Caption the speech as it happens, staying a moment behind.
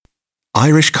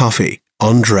Irish Coffee,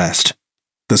 Undressed.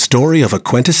 The story of a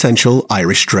quintessential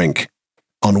Irish drink.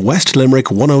 On West Limerick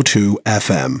 102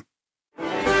 FM.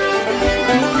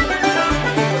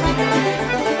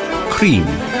 Cream,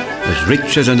 as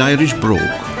rich as an Irish brogue.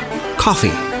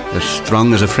 Coffee, as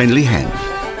strong as a friendly hand.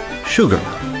 Sugar,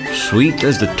 sweet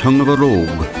as the tongue of a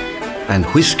rogue. And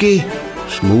whiskey,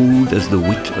 smooth as the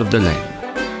wit of the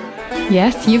land.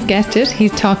 Yes, you've guessed it.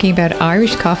 He's talking about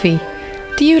Irish coffee.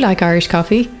 Do you like Irish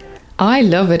coffee? I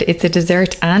love it. It's a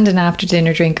dessert and an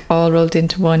after-dinner drink all rolled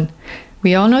into one.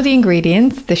 We all know the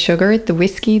ingredients, the sugar, the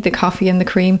whiskey, the coffee and the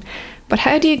cream. But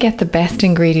how do you get the best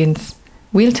ingredients?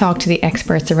 We'll talk to the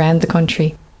experts around the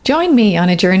country. Join me on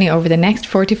a journey over the next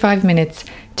 45 minutes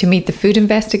to meet the food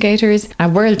investigators, a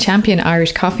world champion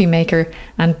Irish coffee maker,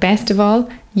 and best of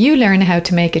all, you learn how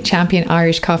to make a champion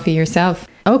Irish coffee yourself.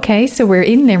 Okay, so we're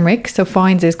in Limerick, so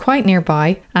Foynes is quite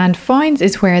nearby, and Foynes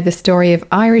is where the story of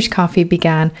Irish coffee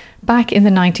began back in the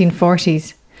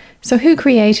 1940s. So who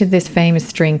created this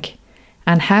famous drink?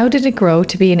 And how did it grow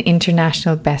to be an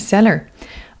international bestseller?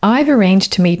 I've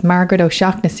arranged to meet Margaret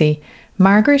O'Shaughnessy.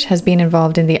 Margaret has been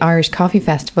involved in the Irish Coffee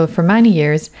Festival for many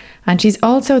years, and she's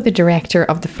also the director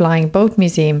of the Flying Boat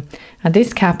Museum, and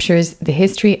this captures the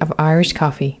history of Irish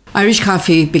coffee. Irish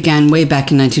coffee began way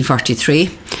back in 1943,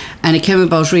 and it came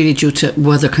about really due to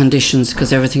weather conditions,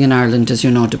 because everything in Ireland, as you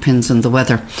know, depends on the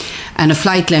weather. And a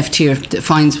flight left here.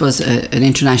 Foynes was an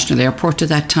international airport at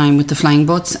that time with the flying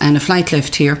boats, and a flight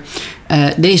left here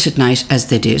late at night, as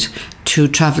they did, to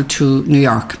travel to New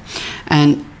York.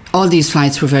 And all these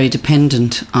flights were very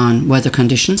dependent on weather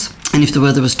conditions, and if the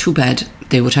weather was too bad,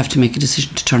 they would have to make a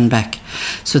decision to turn back.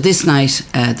 So this night,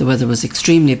 the weather was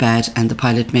extremely bad, and the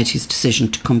pilot made his decision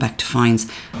to come back to Foynes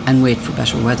and wait for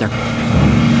better weather.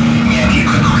 Yankee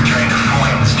quickly returning to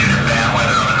Foynes due to bad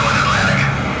weather on the North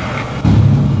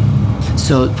Atlantic.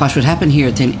 So what would happen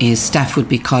here then is staff would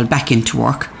be called back into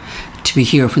work to be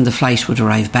here when the flight would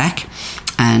arrive back,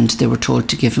 and they were told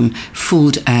to give them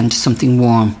food and something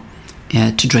warm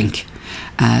to drink.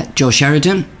 Joe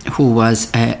Sheridan, who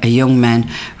was a young man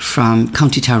from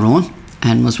County Tyrone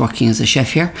and was working as a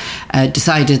chef here,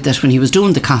 decided that when he was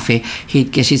doing the coffee,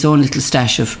 he'd get his own little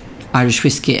stash of Irish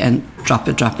whiskey and drop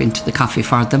into the coffee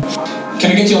for them.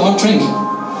 Can I get you a hot drink?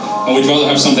 Or would you rather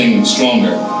have something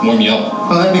stronger, warm you up?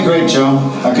 Well, that'd be great, Joe.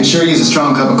 I could sure use a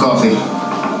strong cup of coffee.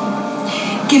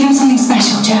 Give him something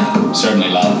special, Joe. Certainly,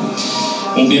 lad.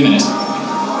 Won't be a minute.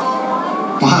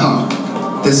 Wow.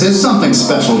 This is something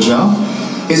special, Joe.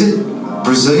 Is it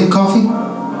Brazilian coffee?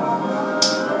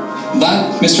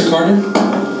 That, Mr. Carter,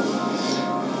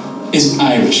 is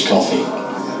Irish coffee.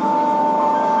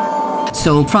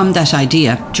 So from that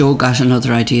idea, Joe got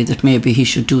another idea that maybe he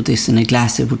should do this in a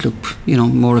glass. It would look,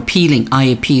 more appealing. Eye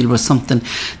appeal was something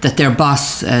that their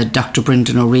boss, Dr.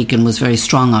 Brendan O'Regan, was very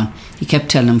strong on. He kept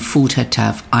telling them food had to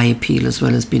have eye appeal as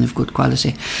well as being of good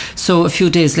quality. So a few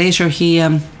days later, he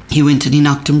went and he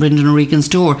knocked on Brendan O'Regan's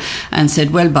door and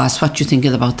said, "Well, boss, what do you think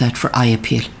about that for eye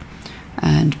appeal?"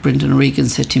 And Brendan O'Regan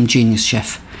said to him, "Genius,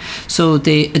 chef." So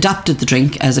they adopted the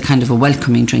drink as a kind of a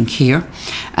welcoming drink here.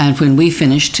 And when we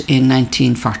finished in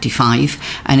 1945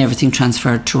 and everything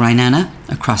transferred to Rhinanna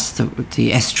across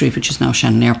the estuary, which is now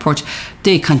Shannon Airport,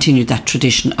 they continued that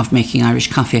tradition of making Irish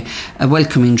coffee a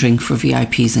welcoming drink for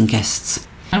VIPs and guests.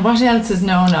 And what else is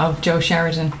known of Joe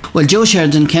Sheridan? Well, Joe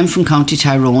Sheridan came from County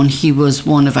Tyrone. He was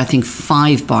one of, I think,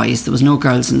 5 boys. There was no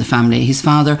girls in the family. His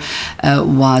father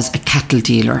was a cattle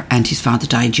dealer, and his father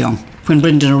died young. When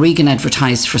Brendan O'Regan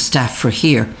advertised for staff for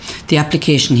here, the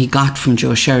application he got from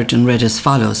Joe Sheridan read as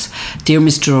follows: "Dear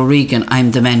Mr. O'Regan,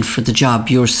 I'm the man for the job,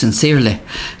 yours sincerely,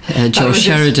 Joe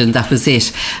Sheridan." That was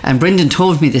it. And Brendan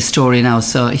told me this story now,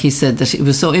 so he said that he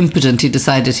was so impotent he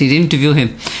decided he'd interview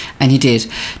him, and he did.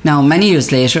 Now, many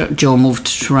years later, Joe moved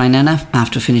to Rhinanna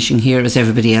after finishing here, as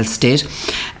everybody else did,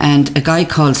 and a guy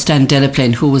called Stan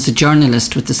Delaplane, who was a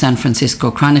journalist with the San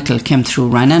Francisco Chronicle, came through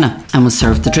Rhinanna and was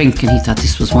served the drink, and he thought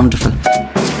this was wonderful.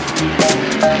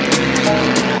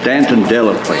 Stanton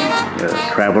Delaplane,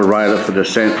 a travel writer for the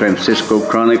San Francisco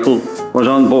Chronicle, was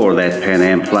on board that Pan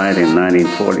Am flight in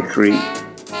 1943.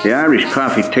 The Irish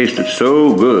coffee tasted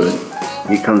so good,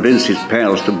 he convinced his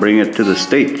pals to bring it to the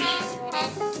States.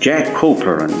 Jack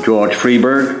Copeler and George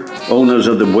Freeberg, owners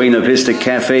of the Buena Vista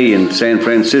Cafe in San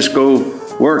Francisco,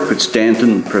 worked with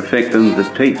Stanton perfecting the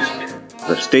taste.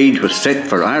 The stage was set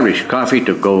for Irish coffee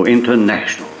to go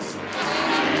international.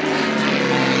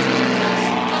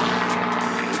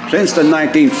 Since the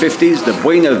 1950s, the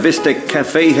Buena Vista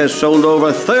Cafe has sold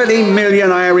over 30 million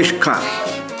Irish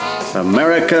coffees.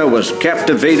 America was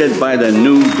captivated by the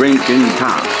new drink in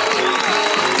town.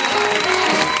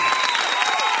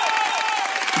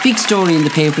 a big story in the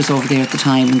papers over there at the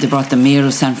time, and they brought the mayor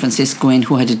of San Francisco in,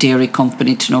 who had a dairy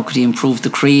company, to know could he improve the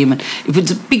cream, and it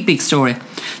was a big story.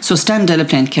 So Stan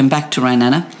Delaplane came back to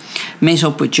Rhinanna, met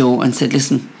up with Joe and said,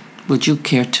 listen, would you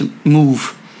care to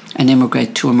move and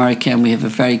immigrate to America, and we have a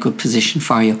very good position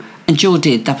for you? And Joe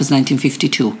did. That was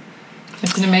 1952.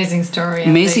 It's an amazing story.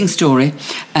 Amazing story.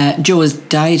 Joe has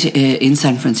died in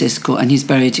San Francisco, and he's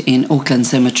buried in Oakland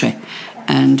Cemetery.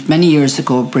 And many years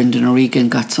ago, Brendan O'Regan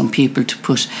got some people to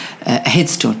put a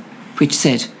headstone which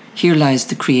said, "Here lies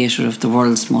the creator of the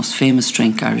world's most famous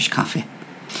drink, Irish coffee."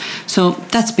 So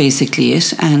that's basically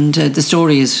it, and the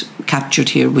story is captured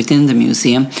here within the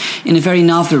museum in a very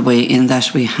novel way, in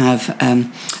that we have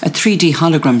a 3D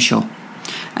hologram show,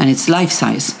 and it's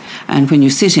life-size. And when you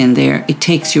sit in there, it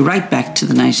takes you right back to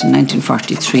the night in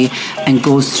 1943 and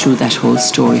goes through that whole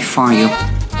story for you.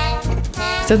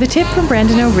 So the tip from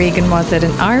Brendan O'Regan was that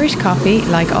an Irish coffee,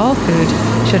 like all food,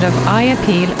 should have eye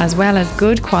appeal as well as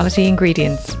good quality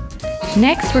ingredients.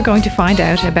 Next, we're going to find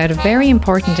out about a very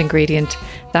important ingredient,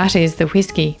 that is the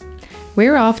whiskey.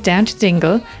 We're off down to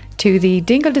Dingle, to the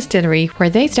Dingle Distillery, where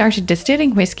they started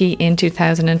distilling whiskey in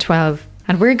 2012.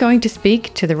 And we're going to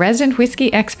speak to the resident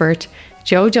whiskey expert,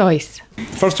 Joe Joyce.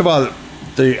 First of all,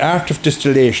 the art of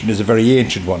distillation is a very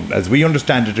ancient one. As we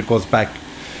understand it, it goes back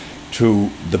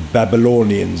to the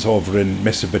Babylonians over in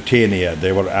Mesopotamia.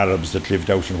 They were Arabs that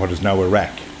lived out in what is now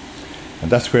Iraq.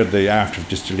 And that's where the art of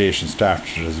distillation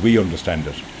started, as we understand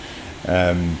it.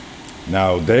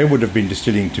 Now, they would have been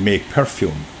distilling to make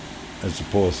perfume, as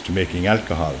opposed to making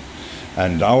alcohol.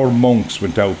 And our monks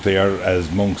went out there,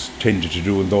 as monks tended to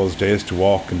do in those days, to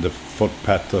walk in the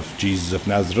footpath of Jesus of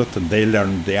Nazareth, and they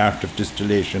learned the art of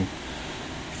distillation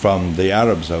from the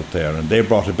Arabs out there, and they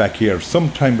brought it back here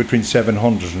sometime between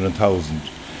 700 and 1000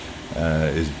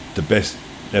 is the best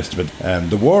estimate.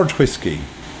 The word whiskey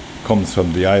comes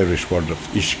from the Irish word of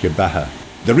Uisce Beatha.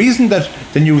 The reason that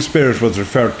the new spirit was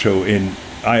referred to in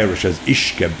Irish as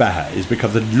Uisce Beatha is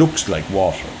because it looks like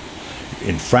water.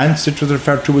 In France it was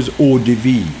referred to as eau de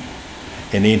vie.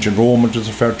 In ancient Rome it was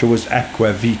referred to as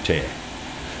aqua vitae.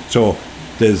 So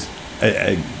there's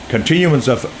a continuance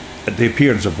of the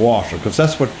appearance of water, because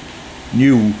that's what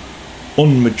new,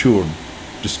 unmatured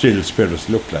distilled spirits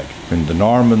look like. When the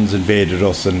Normans invaded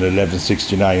us in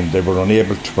 1169, they were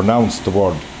unable to pronounce the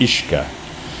word Uisce,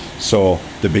 so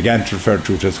they began to refer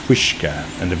to it as whiske,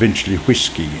 and eventually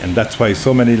whiskey, and that's why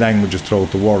so many languages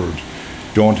throughout the world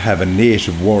don't have a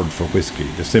native word for whiskey.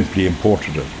 They simply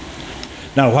imported it.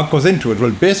 Now, what goes into it?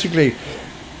 Well, basically,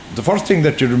 the first thing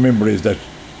that you remember is that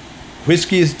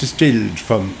whiskey is distilled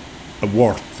from a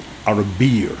wort or a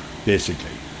beer,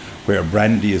 basically, where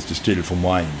brandy is distilled from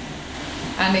wine.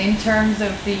 And in terms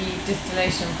of the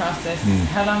distillation process,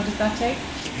 how long does that take?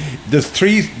 There's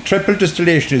triple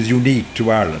distillation is unique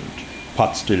to Ireland,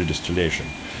 pot still distillation.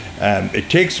 It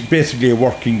takes basically a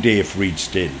working day for each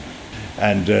still.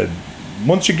 And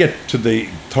once you get to the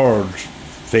third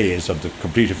phase of the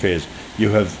completed phase, you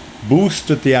have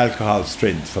boosted the alcohol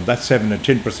strength from that 7 and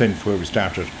 10% where we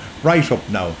started, right up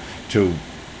now to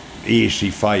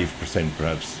 85%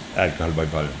 perhaps alcohol by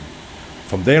volume.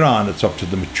 From there on, it's up to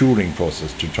the maturing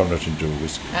process to turn it into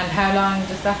whiskey. And how long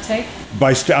does that take?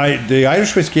 The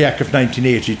Irish Whiskey Act of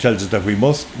 1980 tells us that we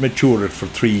must mature it for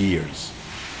 3 years.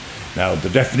 Now, the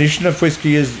definition of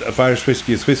Irish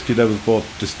whiskey is whiskey that was both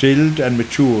distilled and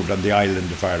matured on the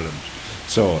island of Ireland.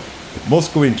 So it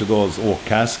must go into those oak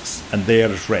casks, and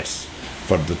there it rests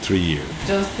for the 3 years.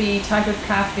 Does the type of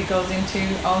cask it goes into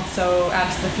also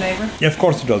add to the flavour? Yeah, of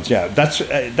course it does, yeah. That's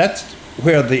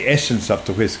where the essence of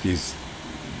the whiskies,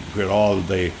 where all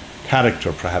the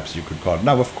character, perhaps you could call it.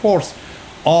 Now, of course,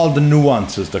 all the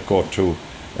nuances that go to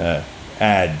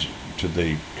add to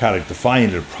the character, the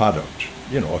final product,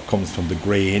 it comes from the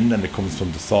grain, and it comes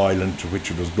from the soil into which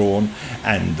it was grown,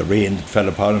 and the rain that fell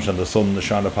upon it, and the sun that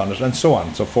shone upon it, and so on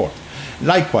and so forth.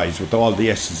 Likewise, with all the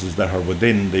essences that are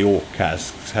within the oak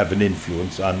casks have an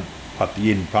influence on what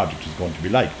the end product is going to be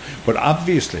like. But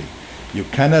obviously, you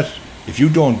cannot, if you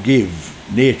don't give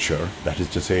nature, that is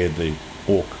to say the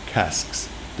oak casks,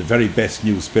 the very best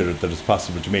new spirit that is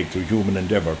possible to make through human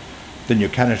endeavour, then you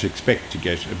cannot expect to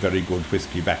get a very good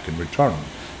whiskey back in return.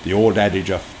 The old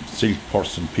adage of silk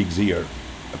purse and pig's ear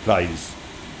applies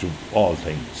to all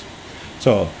things.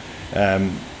 So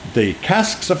the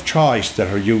casks of choice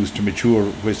that are used to mature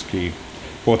whiskey,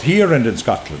 both here and in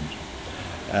Scotland,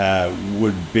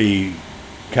 would be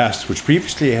casks which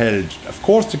previously held, of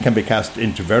course it can be cast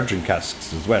into virgin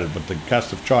casks as well, but the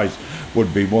cask of choice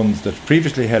would be ones that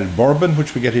previously held bourbon,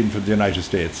 which we get in from the United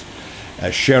States,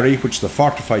 sherry, which is the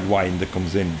fortified wine that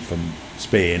comes in from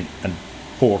Spain, and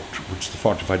port, which is the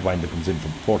fortified wine that comes in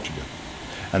from Portugal.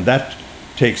 And that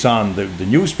takes on the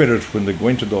new spirit. When they go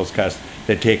into those casks,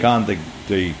 they take on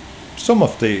the some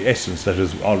of the essence that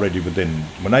is already within.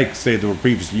 When I say they were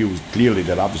previously used, clearly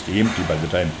they're obviously empty by the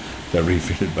time they're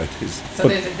refilled by this. So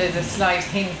there's a slight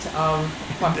hint of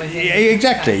what was in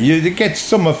exactly. You get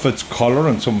some of its colour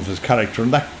and some of its character,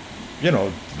 and that,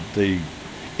 the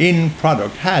in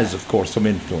product has, of course, some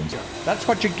influence. That's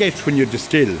what you get when you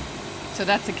distill. So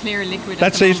that's a clear liquid.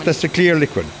 That's it. That's a clear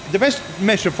liquid. The best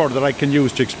metaphor that I can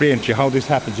use to explain to you how this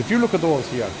happens, if you look at those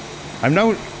here, I'm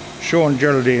now showing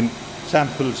Geraldine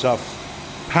samples of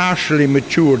partially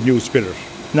matured new spirit.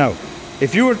 Now,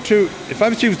 if I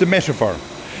was to use the metaphor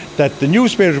that the new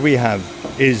spirit we have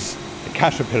is a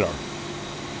caterpillar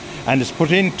and it's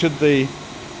put into the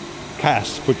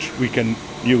cask, which we can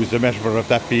use the metaphor of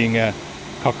that being a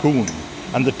cocoon,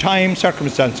 and the time,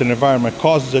 circumstance and environment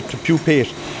causes it to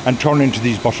pupate and turn into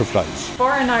these butterflies.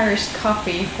 For an Irish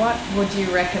coffee, what would you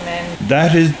recommend?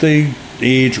 That is the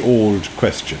age-old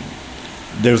question.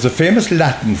 There's a famous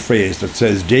Latin phrase that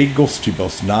says de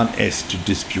gustibus non est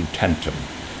disputantem,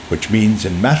 which means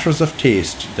in matters of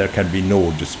taste there can be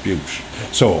no dispute.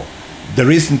 So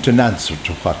there isn't an answer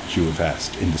to what you have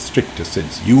asked in the strictest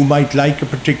sense. You might like a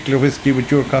particular whiskey with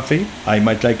your coffee, I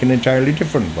might like an entirely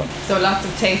different one. So lots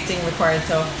of tasting required,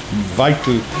 so?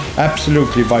 Vital,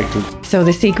 absolutely vital. So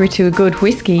the secret to a good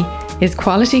whiskey is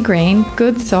quality grain,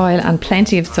 good soil and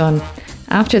plenty of sun.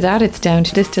 After that, it's down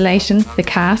to distillation, the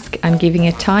cask, and giving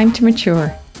it time to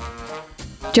mature.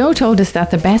 Joe told us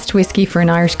that the best whiskey for an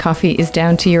Irish coffee is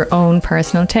down to your own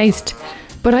personal taste.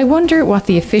 But I wonder what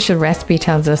the official recipe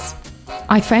tells us.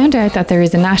 I found out that there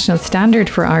is a national standard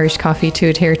for Irish coffee to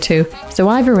adhere to, so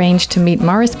I've arranged to meet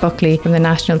Maurice Buckley from the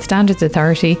National Standards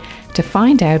Authority to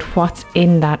find out what's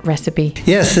in that recipe.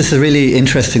 Yes, this is a really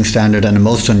interesting standard and a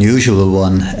most unusual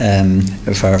one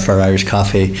for Irish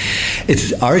coffee.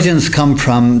 Its origins come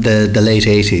from the late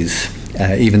 80s.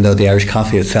 Even though the Irish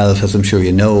coffee itself, as I'm sure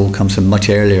you know, comes from much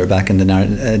earlier, back in the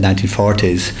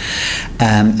 1940s.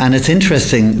 And it's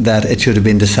interesting that it should have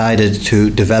been decided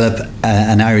to develop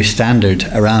an Irish standard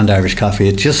around Irish coffee.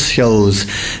 It just shows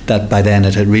that by then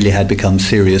it really had become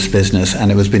serious business, and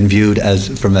it was being viewed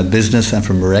as, from a business and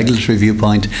from a regulatory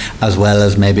viewpoint, as well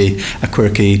as maybe a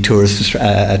quirky tourist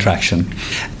attraction.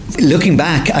 Looking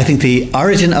back, I think the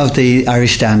origin of the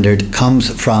Irish standard comes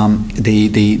from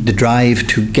the drive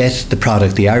to get the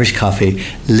product, the Irish coffee,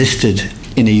 listed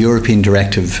in a European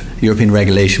directive, European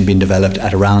regulation being developed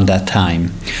at around that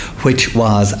time, which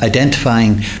was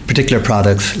identifying particular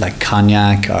products like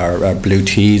cognac or blue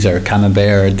cheese or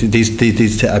camembert,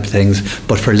 these type of things,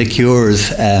 but for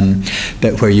liqueurs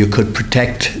where you could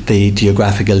protect the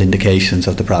geographical indications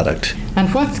of the product. And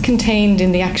what's contained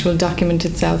in the actual document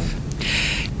itself?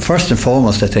 First and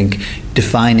foremost, I think,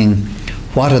 defining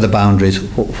what are the boundaries,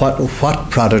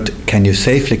 what product can you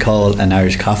safely call an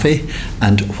Irish coffee,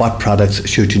 and what products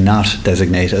should you not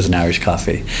designate as an Irish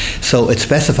coffee. So it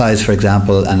specifies, for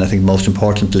example, and I think most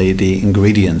importantly, the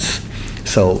ingredients.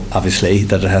 So obviously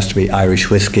that it has to be Irish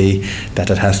whiskey,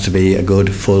 that it has to be a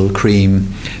good full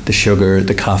cream, the sugar,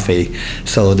 the coffee.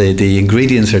 So the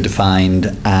ingredients are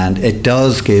defined, and it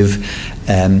does give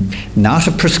not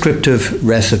a prescriptive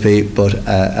recipe, but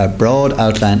a broad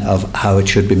outline of how it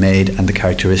should be made and the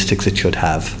characteristics it should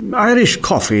have. Irish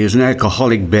coffee is an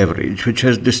alcoholic beverage which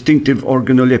has distinctive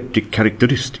organoleptic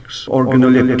characteristics.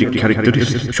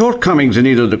 Shortcomings in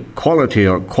either the quality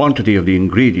or quantity of the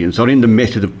ingredients or in the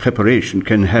method of preparation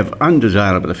can have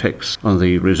undesirable effects on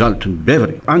the resultant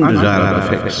beverage. And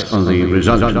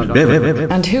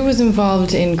who was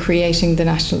involved in creating the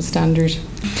national standard?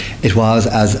 It was,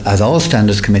 as all standards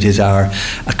committees are,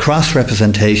 a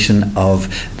cross-representation of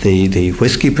the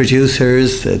whisky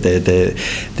producers, the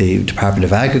Department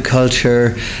of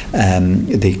Agriculture,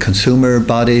 the consumer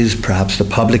bodies, perhaps the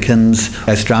publicans.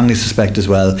 I strongly suspect as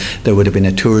well there would have been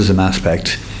a tourism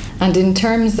aspect. And in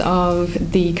terms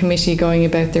of the committee going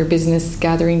about their business,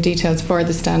 gathering details for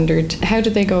the standard, how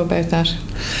did they go about that?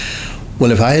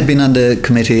 Well, if I had been on the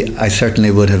committee, I certainly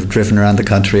would have driven around the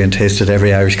country and tasted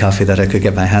every Irish coffee that I could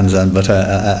get my hands on, but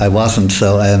I wasn't,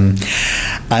 so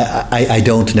I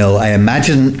don't know. I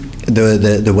imagine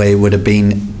the way it would have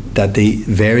been that the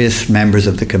various members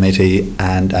of the committee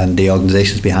and the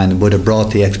organisations behind them would have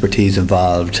brought the expertise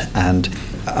involved, and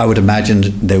I would imagine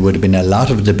there would have been a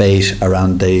lot of debate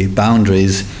around the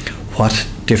boundaries. What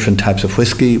different types of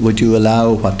whiskey would you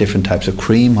allow? What different types of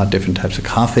cream? What different types of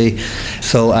coffee?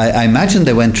 So I imagine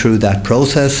they went through that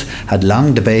process, had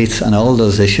long debates on all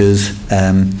those issues,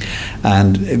 and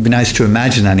it'd be nice to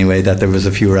imagine anyway that there was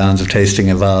a few rounds of tasting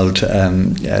involved,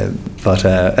 but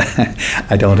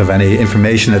I don't have any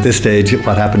information at this stage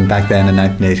what happened back then in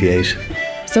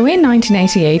 1988. So in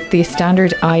 1988, the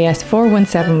standard IS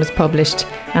 417 was published,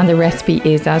 and the recipe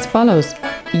is as follows.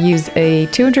 Use a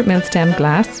 200ml stem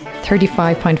glass,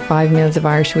 35.5 mils of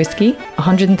Irish whiskey,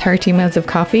 130 mils of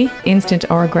coffee, instant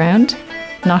or ground,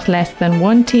 not less than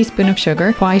 1 teaspoon of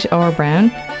sugar, white or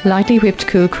brown, lightly whipped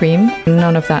cool cream,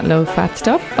 none of that low fat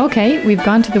stuff. Okay, we've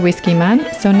gone to the whiskey man,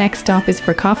 so next stop is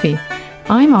for coffee.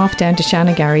 I'm off down to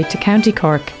Shanagarry to County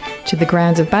Cork, to the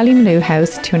grounds of Ballymaloo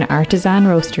House, to an artisan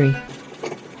roastery.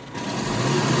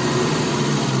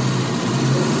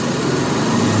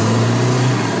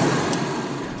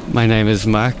 My name is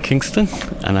Mark Kingston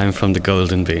and I'm from the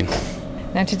Golden Bean.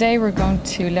 Now today we're going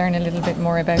to learn a little bit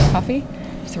more about coffee.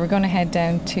 So we're going to head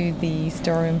down to the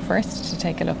storeroom first to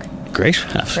take a look. Great,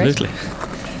 absolutely.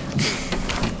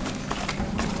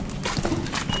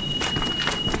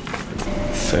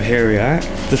 So here we are.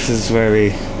 This is where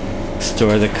we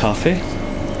store the coffee.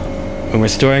 When we're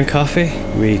storing coffee,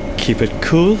 we keep it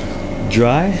cool,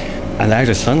 dry and out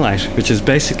of sunlight, which is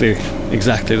basically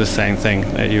exactly the same thing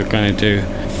that you're going to do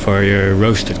for your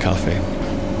roasted coffee.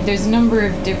 There's a number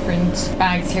of different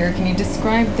bags here. Can you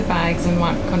describe the bags and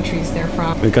what countries they're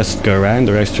from? We've got to go around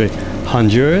the roastery.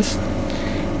 Honduras,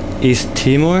 East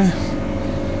Timor.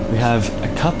 We have a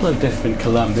couple of different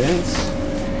Colombians.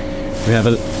 We have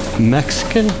a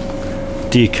Mexican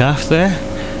decaf there.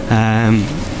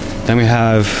 Then we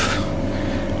have,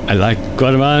 I like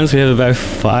Guatemalans. We have about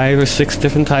 5 or 6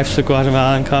 different types of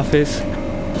Guatemalan coffees.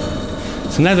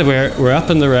 So now that we're up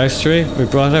in the roastery, we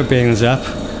brought our beans up.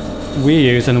 We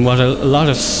use, and what a lot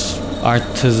of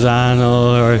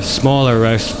artisanal or smaller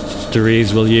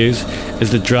roasteries will use, is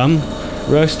the drum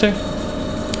roaster.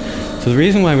 So the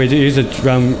reason why we do use a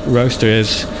drum roaster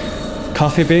is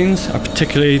coffee beans are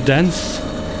particularly dense.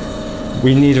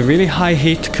 We need a really high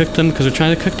heat to cook them because we're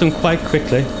trying to cook them quite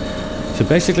quickly. So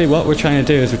basically what we're trying to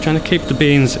do is we're trying to keep the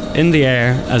beans in the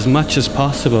air as much as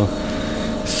possible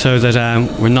so that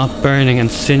we're not burning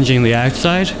and singeing the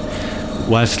outside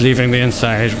whilst leaving the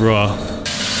inside raw.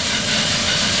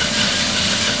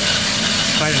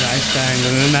 Quite a nice sound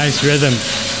and a nice rhythm.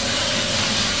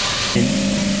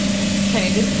 Can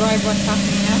you describe what's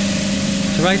happening now?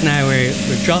 So right now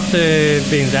we've dropped the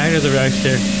beans out of the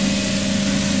roaster.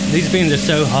 These beans are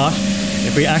so hot,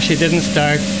 if we actually didn't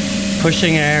start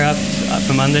pushing air up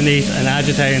from underneath and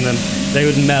agitating them, they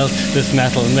would melt this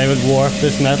metal and they would warp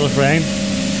this metal frame.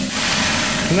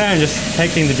 So now I'm just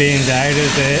taking the beans out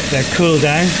as they're cooled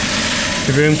down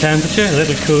to room temperature, a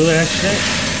little cooler actually.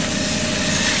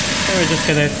 So we're just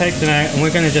going to take them out and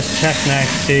we're going to just check now to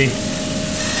see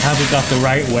have we got the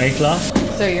right weight loss.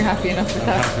 So you're happy enough with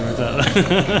that? Happy with that.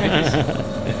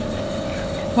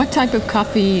 What type of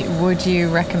coffee would you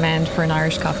recommend for an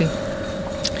Irish coffee?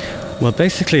 Well,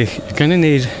 basically, you're going to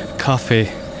need coffee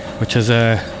which has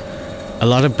a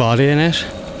lot of body in it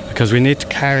because we need to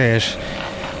carry it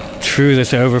through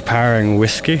this overpowering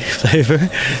whiskey flavour.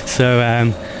 So,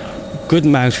 good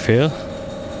mouthfeel.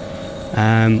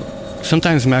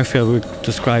 Sometimes mouthfeel we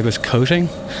describe as coating,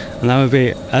 and that would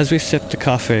be as we sip the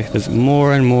coffee, there's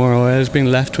more and more oils being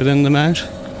left within the mouth.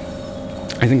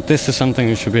 I think this is something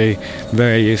that should be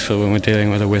very useful when we're dealing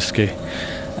with a whiskey.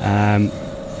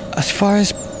 As far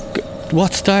as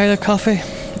what style of coffee,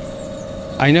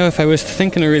 I know if I was to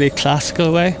think in a really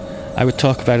classical way, I would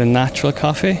talk about a natural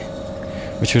coffee,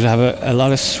 which would have a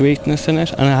lot of sweetness in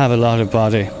it and have a lot of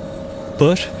body.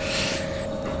 But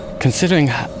considering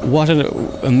what an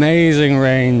amazing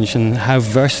range and how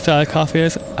versatile coffee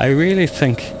is, I really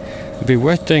think it'd be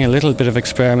worth doing a little bit of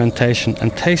experimentation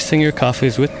and tasting your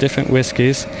coffees with different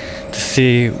whiskies to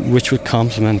see which would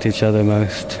complement each other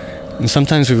most. And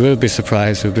sometimes we will be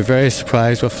surprised. We'll be very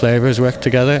surprised what flavours work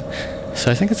together.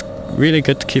 So I think it's really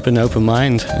good to keep an open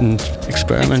mind and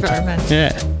experiment.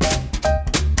 Yeah.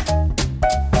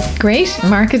 Great.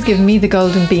 Mark has given me the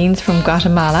golden beans from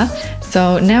Guatemala.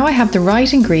 So now I have the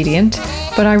right ingredient,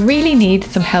 but I really need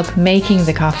some help making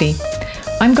the coffee.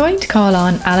 I'm going to call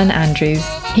on Alan Andrews.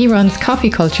 He runs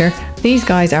Coffee Culture. These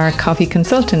guys are coffee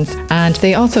consultants and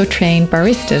they also train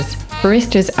baristas.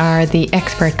 Baristas are the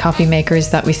expert coffee makers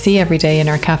that we see every day in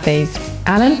our cafes.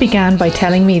 Alan began by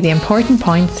telling me the important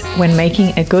points when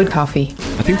making a good coffee.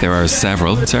 I think there are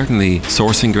several. Certainly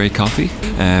sourcing great coffee.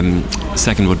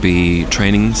 Second would be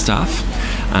training staff.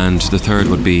 And the third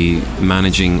would be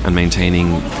managing and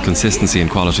maintaining consistency and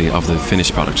quality of the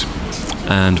finished product.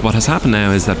 And what has happened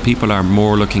now is that people are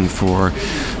more looking for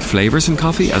flavours in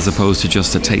coffee as opposed to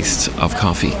just a taste of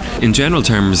coffee. In general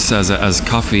terms, as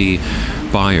coffee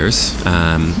buyers,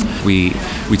 we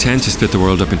tend to split the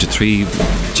world up into three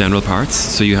general parts.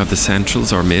 So you have the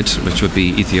centrals or mid, which would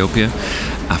be Ethiopia,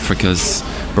 Africa's,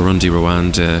 Burundi,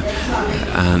 Rwanda,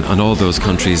 and all those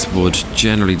countries would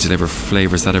generally deliver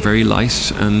flavours that are very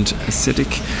light and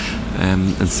acidic,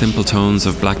 and simple tones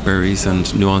of blackberries and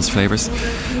nuanced flavours.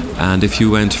 And if you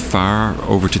went far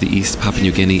over to the east, Papua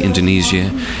New Guinea,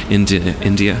 Indonesia,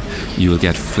 India, you will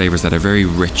get flavours that are very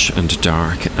rich and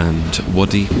dark and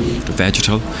woody,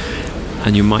 vegetal.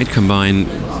 And you might combine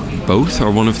both or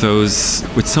one of those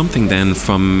with something then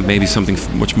from maybe something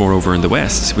much more over in the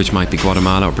west, which might be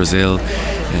Guatemala or Brazil,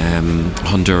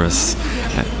 Honduras,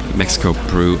 Mexico,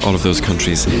 Peru, all of those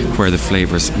countries where the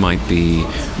flavours might be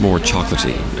more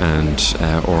chocolatey and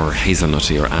or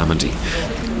hazelnutty or almondy.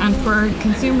 And for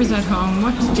consumers at home,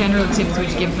 what general tips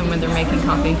would you give them when they're making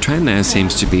coffee? The trend now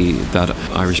seems to be that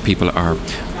Irish people are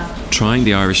trying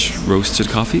the Irish roasted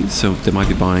coffee, so they might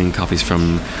be buying coffees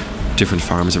from different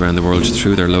farms around the world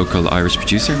through their local Irish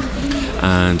producer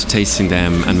and tasting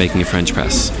them and making a French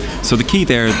press. So the key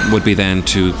there would be then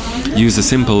to use a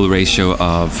simple ratio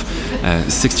of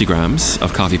 60 grams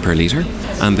of coffee per litre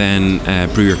and then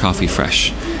brew your coffee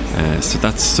fresh.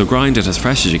 So grind it as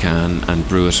fresh as you can and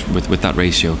brew it with that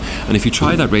ratio. And if you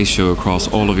try that ratio across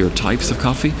all of your types of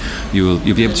coffee, you'll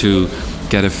be able to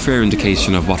get a fair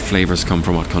indication of what flavours come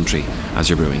from what country as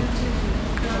you're brewing.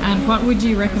 And what would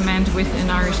you recommend with an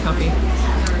Irish coffee?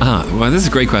 Well, this is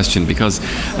a great question because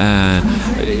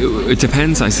it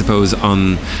depends, I suppose,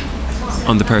 on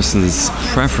the person's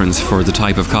preference for the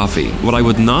type of coffee. What I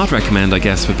would not recommend, I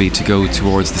guess, would be to go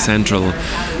towards the central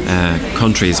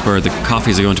countries where the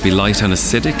coffees are going to be light and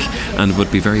acidic and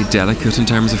would be very delicate in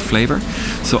terms of flavour.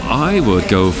 So I would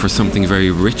go for something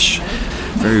very rich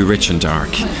and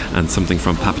dark, and something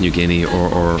from Papua New Guinea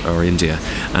or India,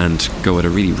 and go with a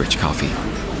really rich coffee.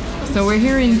 So we're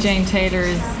here in Jane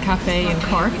Taylor's cafe in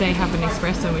Cork. They have an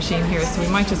espresso machine here, so we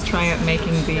might just try out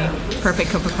making the perfect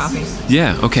cup of coffee.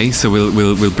 Yeah, okay. So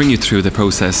we'll bring you through the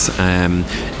process,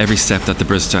 every step that the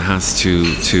barista has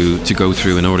to go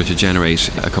through in order to generate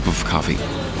a cup of coffee.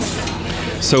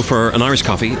 So for an Irish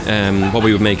coffee, what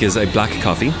we would make is a black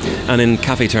coffee, and in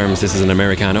cafe terms this is an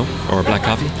Americano or a black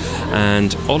coffee,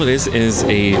 and all it is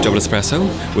a double espresso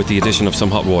with the addition of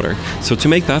some hot water. So to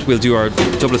make that, we'll do our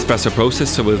double espresso process.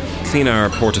 So we'll clean our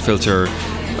portafilter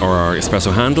or our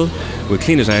espresso handle, we'll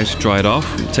clean it out, dry it off,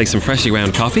 take some freshly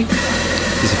ground coffee.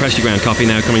 There's a freshly ground coffee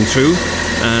now coming through,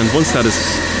 and once that is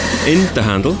in the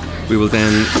handle, we will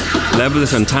then level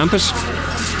it and tamp it,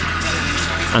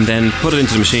 and then put it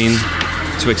into the machine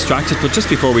to extract it. But just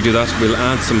before we do that, we'll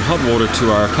add some hot water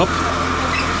to our cup.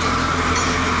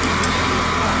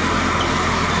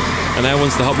 And now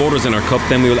once the hot water is in our cup,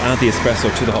 then we will add the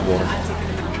espresso to the hot water.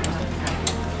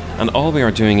 And all we are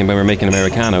doing when we're making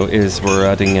Americano is we're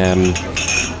adding a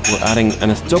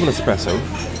double espresso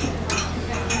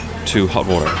to hot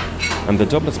water. And the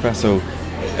double espresso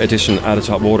addition added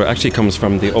to hot water actually comes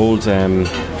from the old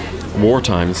war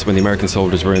times when the American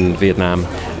soldiers were in Vietnam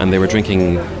and they were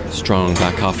drinking strong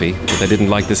black coffee, but they didn't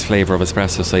like this flavour of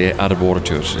espresso, so they added water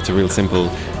to it. It's a real simple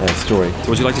story. So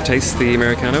would you like to taste the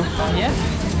Americano? Yes.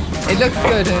 It looks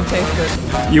good and it tastes good.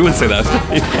 You would say that.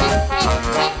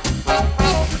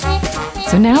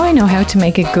 So now I know how to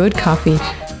make a good coffee,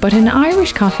 but an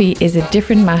Irish coffee is a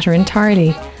different matter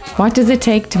entirely. What does it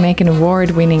take to make an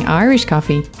award-winning Irish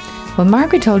coffee? Well,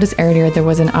 Margaret told us earlier there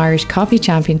was an Irish Coffee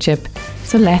Championship,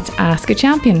 so let's ask a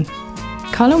champion.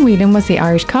 Colin Whelan was the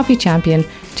Irish Coffee Champion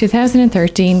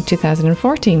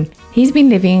 2013-2014. He's been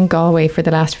living in Galway for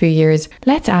the last few years.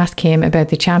 Let's ask him about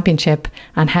the championship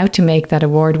and how to make that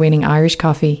award-winning Irish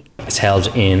coffee. It's held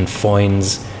in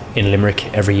Foynes in Limerick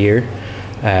every year.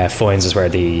 Foynes is where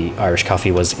the Irish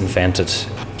coffee was invented.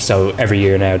 So every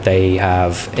year now they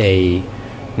have a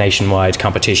nationwide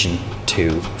competition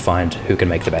to find who can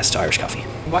make the best Irish coffee.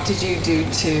 What did you do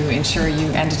to ensure you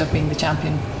ended up being the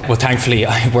champion? Well, thankfully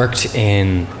I worked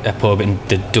in a pub in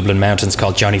the Dublin Mountains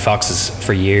called Johnny Fox's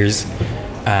for years,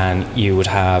 and you would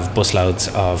have busloads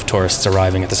of tourists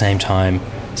arriving at the same time,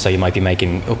 so you might be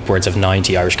making upwards of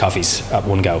 90 Irish coffees at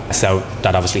one go. So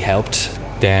that obviously helped.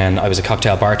 Then I was a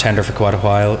cocktail bartender for quite a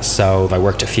while, so I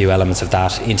worked a few elements of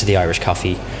that into the Irish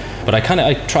coffee, but I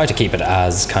tried to keep it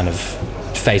as kind of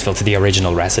faithful to the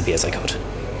original recipe as I could.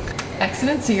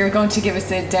 Excellent. So you're going to give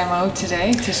us a demo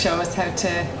today to show us how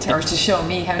to show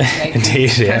me how to make Indeed,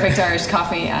 perfect Irish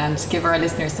coffee and give our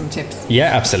listeners some tips. Yeah,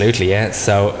 absolutely. Yeah.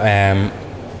 So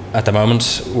at the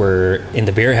moment we're in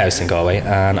the beer house in Galway,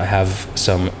 and I have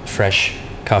some fresh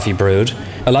coffee brewed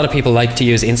A lot of people like to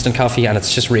use instant coffee, and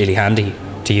it's just really handy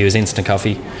to use instant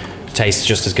coffee. It tastes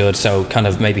just as good. So kind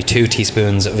of maybe 2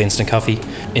 teaspoons of instant coffee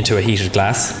into a heated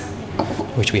glass,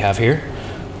 which we have here.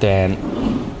 Then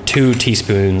 2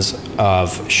 teaspoons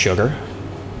of sugar.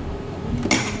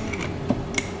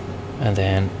 And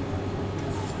then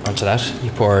onto that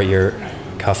you pour your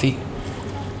coffee,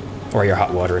 or your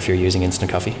hot water if you're using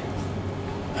instant coffee,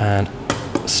 and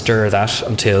stir that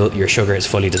until your sugar is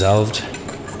fully dissolved.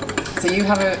 So you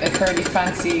have a fairly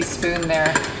fancy spoon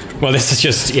there. Well, this is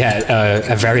just,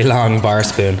 a very long bar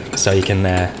spoon, so you can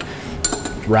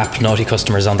rap naughty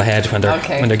customers on the head when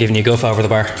they're giving you guff over the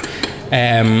bar.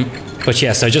 But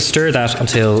yeah, so just stir that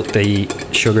until the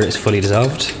sugar is fully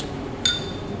dissolved.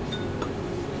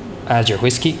 Add your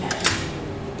whiskey.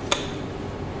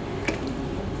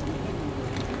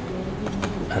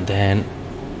 And then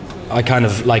I kind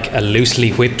of like a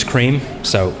loosely whipped cream.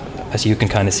 So as you can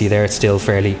kind of see there, it's still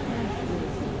fairly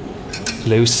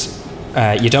loose.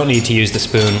 You don't need to use the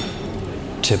spoon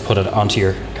to put it onto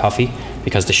your coffee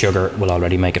because the sugar will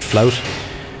already make it float.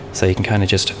 So you can kind of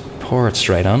just pour it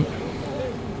straight on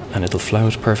and it'll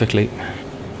float perfectly.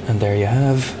 And there you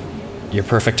have your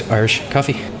perfect Irish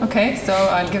coffee. Okay, so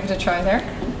I'll give it a try there.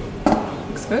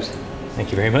 Looks good.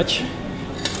 Thank you very much.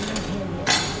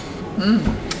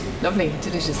 Lovely,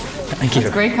 delicious. Thank you.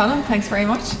 That's great, Colin. Thanks very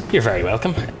much. You're very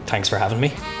welcome. Thanks for having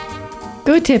me.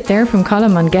 Good tip there from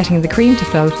Colin on getting the cream to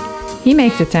float. He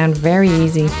makes it sound very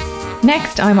easy.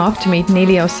 Next, I'm off to meet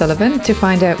Neely O'Sullivan to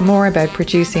find out more about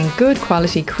producing good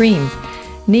quality cream.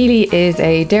 Neely is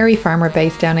a dairy farmer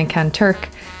based down in Kanturk,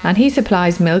 and he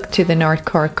supplies milk to the North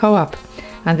Cork Co-op.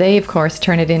 And they, of course,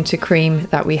 turn it into cream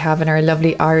that we have in our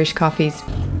lovely Irish coffees.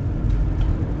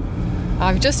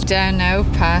 I'm just down now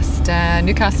past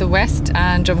Newcastle West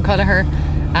and Drumculliher,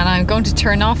 and I'm going to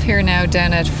turn off here now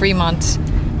down at Fremont.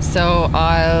 So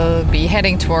I'll be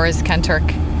heading towards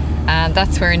Kanturk, and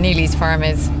that's where Neely's farm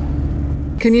is.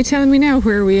 Can you tell me now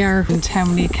where we are and how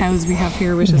many cows we have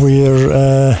here with us?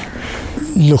 We're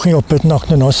looking up at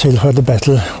Knocknanuss Hill where the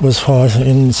battle was fought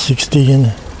in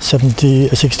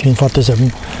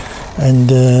 1647, and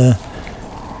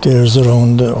there's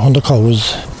around 100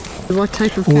 cows. What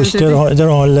type of cows they're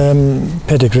all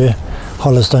pedigree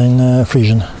Holstein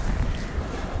Friesian.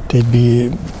 They'd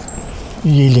be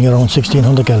yielding around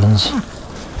 1,600 gallons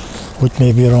with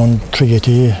maybe around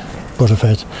 380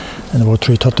 butterfat and about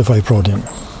 335 protein.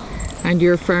 And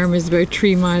your farm is about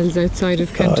 3 miles outside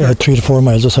of Kanturk? 3 to 4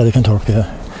 miles outside of Kanturk, yeah.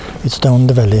 It's down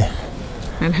the valley.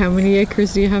 And how many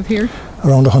acres do you have here?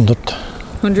 Around 100.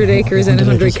 100 acres and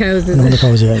 100 cows, is 100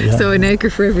 cows, yeah. So an acre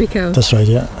for every cow? That's right,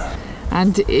 yeah.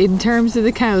 And in terms of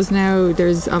the cows now,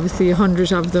 there's obviously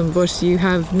 100 of them, but you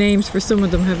have names for some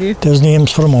of them, have you? There's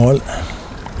names for them all.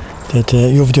 That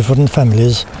you have different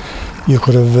families. You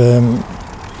could have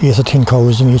 8 or 10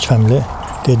 cows in each family.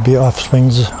 They'd be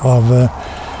offsprings of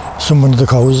some of the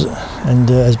cows,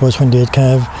 and I suppose when they'd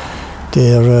calve,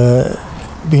 they're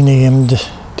be named.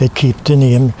 They'd keep the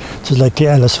name. So like the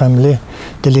Alice family,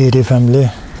 the Lady family.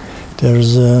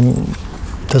 There's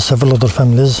several other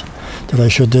families that I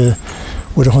should,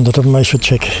 with 100 of them, I should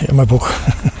check in my book.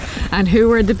 And who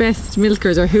were the best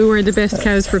milkers, or who were the best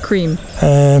cows for cream?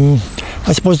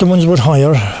 I suppose the ones with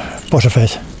higher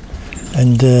butterfat,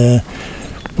 and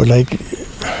but like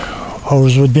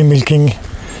ours would be milking.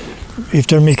 If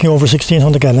they're milking over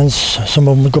 1,600 gallons, some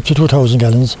of them would go up to 2,000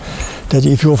 gallons. That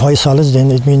if you have high solids,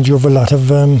 then it means you have a lot of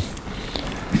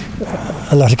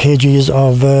kgs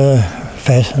of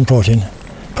fat and protein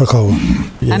per cow.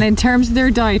 Yeah. And in terms of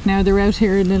their diet now, they're out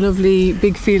here in a lovely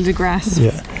big field of grass.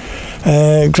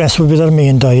 Yeah, grass will be their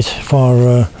main diet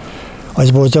for. I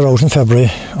suppose they're out in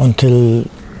February until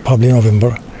probably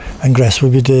November, and grass will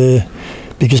be the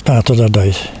biggest part of their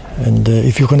diet. And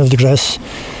if you can have the grass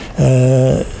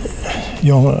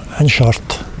young and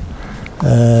short,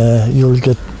 you'll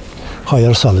get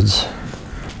higher solids.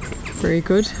 Very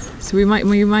good. So we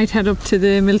might head up to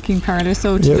the milking parlour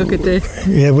to look at the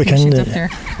we can up there.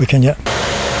 We can, yeah.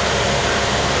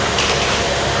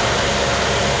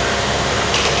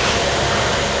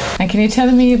 And can you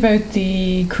tell me about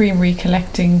the creamery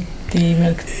collecting the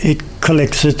milk? It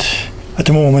collects it, at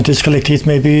the moment it's collected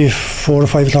maybe 4 or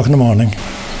 5 o'clock in the morning.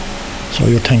 So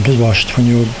your tank is washed when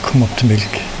you come up to milk.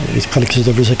 It collects it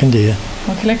every second day.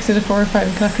 Well, collects it at 4 or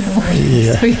 5 o'clock in the morning.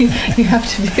 Yeah. So you have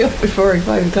to be up at 4 or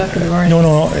 5 o'clock in the morning.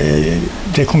 No,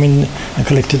 they come in and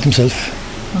collect it themselves.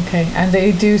 Okay, and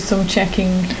they do some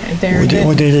checking there.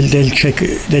 They'll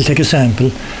take a sample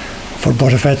for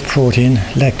butterfat, protein,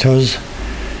 lactose,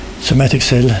 somatic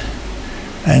cell,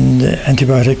 and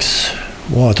antibiotics,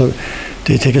 water.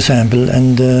 They take a sample,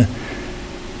 and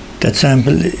that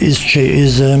sample is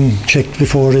checked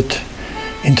before it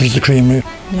enters the creamery.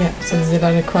 Yeah, so there's a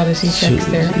lot of quality checks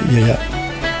there. Yeah.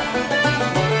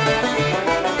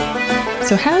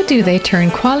 So how do they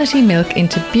turn quality milk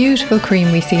into beautiful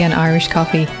cream we see in Irish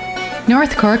coffee?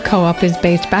 North Cork Co-op is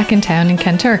based back in town in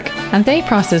Kanturk, and they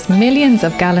process millions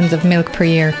of gallons of milk per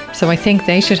year, so I think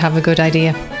they should have a good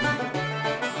idea.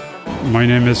 My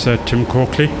name is Tim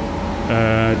Coakley.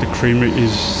 The creamery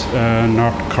is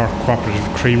North Cork Cooperative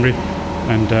Creamery,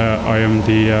 and I am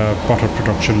the butter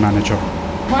production manager.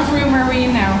 What room are we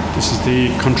in now? This is the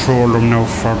control room now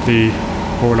for the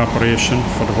whole operation,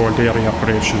 for the whole dairy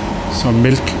operation. So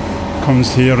milk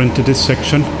comes here into this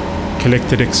section,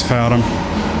 collected ex-farm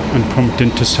and pumped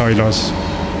into silos.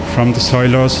 From the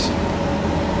silos,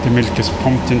 the milk is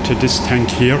pumped into this tank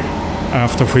here,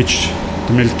 after which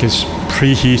the milk is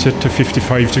preheated to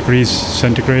 55 degrees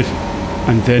centigrade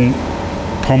and then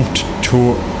pumped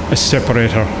to a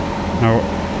separator. Now,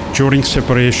 during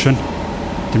separation,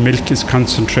 the milk is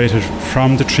concentrated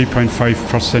from the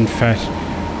 3.5% fat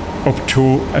up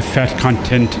to a fat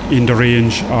content in the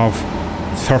range of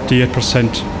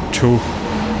 38% to,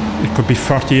 it could be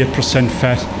 48%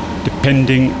 fat,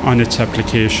 depending on its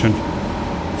application.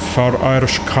 For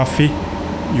Irish coffee,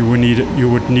 you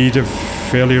would need a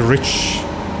fairly rich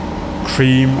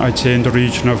cream, I'd say in the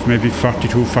region of maybe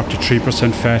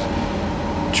 42-43% fat,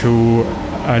 to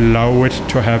allow it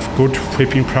to have good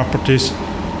whipping properties,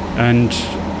 and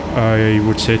I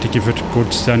would say to give it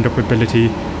good stand-up ability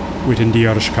within the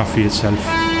Irish coffee itself.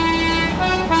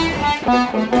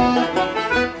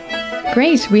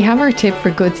 Great, we have our tip for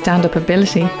good stand-up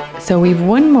ability. So we've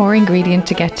one more ingredient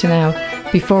to get to now,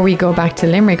 before we go back to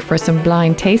Limerick for some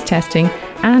blind taste testing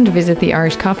and visit the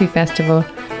Irish Coffee Festival.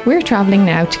 We're travelling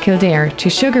now to Kildare, to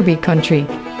sugar beet country.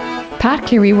 Pat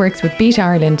Cleary works with Beet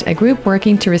Ireland, a group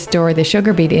working to restore the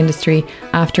sugar beet industry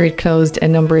after it closed a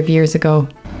number of years ago.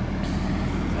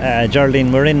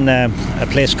 Geraldine, we're in a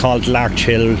place called Larch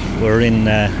Hill. We're in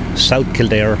South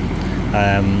Kildare,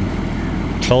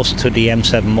 close to the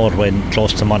M7 motorway and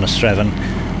close to Monasterevin.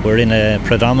 We're in a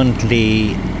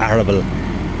predominantly arable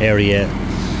area.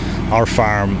 Our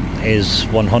farm is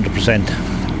 100%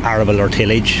 arable or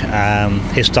tillage.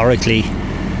 Historically,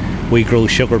 we grew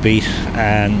sugar beet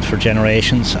for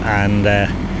generations, and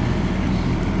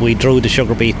we drew the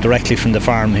sugar beet directly from the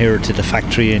farm here to the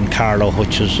factory in Carlow,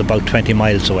 which is about 20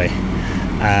 miles away.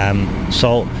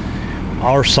 So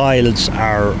our soils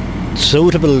are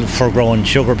suitable for growing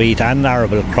sugar beet and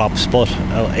arable crops, but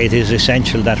it is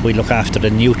essential that we look after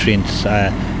the nutrients.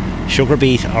 Sugar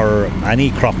beet, or any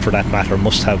crop for that matter,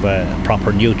 must have a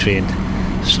proper nutrient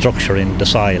structure in the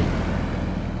soil.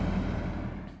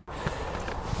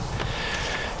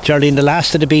 Geraldine, the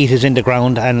last of the beet is in the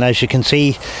ground, and as you can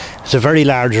see, it's a very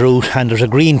large root, and there's a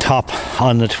green top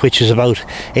on it which is about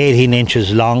 18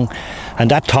 inches long,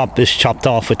 and that top is chopped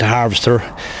off with the harvester.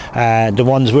 The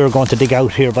ones we're going to dig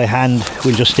out here by hand,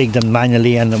 we'll just dig them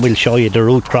manually, and we'll show you the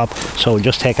root crop. So we'll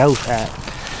just take out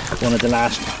one of the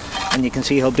last, and you can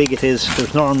see how big it is.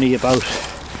 There's normally about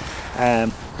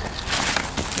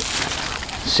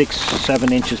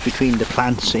 6-7 inches between the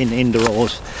plants in the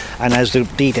rows, and as the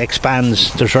beet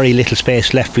expands, there's very little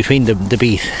space left between the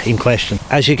beet in question.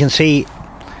 As you can see,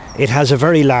 it has a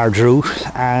very large root,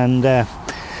 and the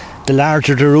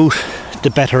larger the root, the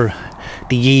better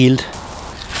the yield.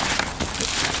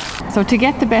 So to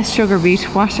get the best sugar beet,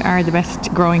 what are the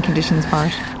best growing conditions for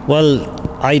it? Well,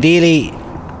 ideally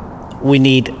we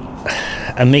need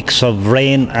a mix of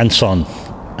rain and sun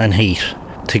and heat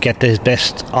to get the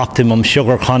best optimum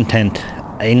sugar content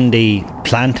in the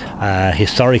plant.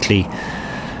 Historically,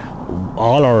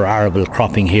 all our arable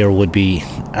cropping here would be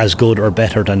as good or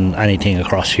better than anything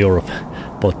across Europe,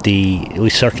 but we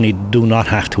certainly do not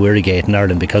have to irrigate in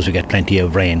Ireland because we get plenty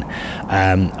of rain.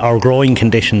 Our growing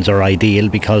conditions are ideal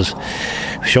because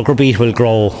sugar beet will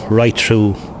grow right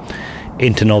through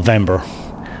into November,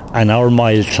 and our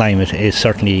mild climate is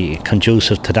certainly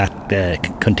conducive to that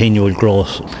continual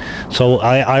growth. So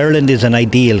Ireland is an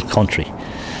ideal country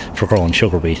for growing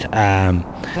sugar beet.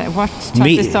 What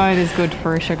type of soil is good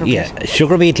for sugar beet? Yeah,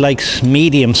 sugar beet likes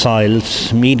medium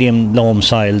soils, medium loam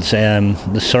soils.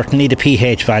 Certainly the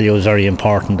pH value is very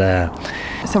important.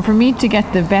 So for me to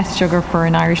get the best sugar for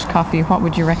an Irish coffee, what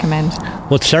would you recommend?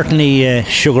 Well, certainly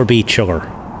sugar beet sugar,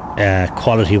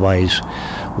 quality wise,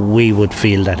 we would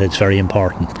feel that it's very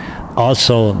important.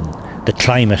 Also the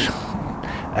climate,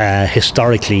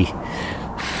 historically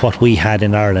what we had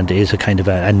in Ireland is a kind of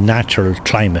a natural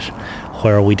climate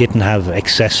where we didn't have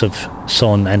excessive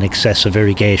sun and excessive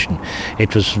irrigation.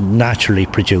 It was naturally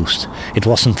produced. It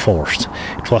wasn't forced.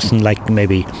 It wasn't like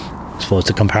maybe suppose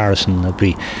the comparison would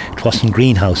be, it wasn't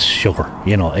greenhouse sugar,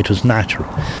 it was natural.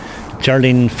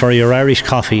 Geraldine, for your Irish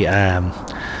coffee,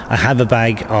 I have a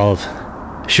bag of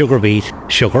sugar beet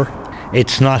sugar.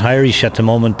 It's not Irish at the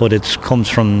moment, but it comes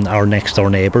from our next door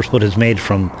neighbours, but it's made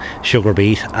from sugar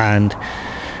beet, and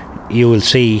you will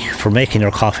see for making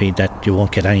your coffee that you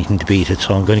won't get anything to beat it.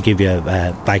 So I'm going to give you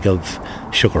a bag of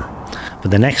sugar.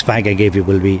 But the next bag I gave you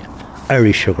will be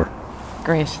Irish sugar.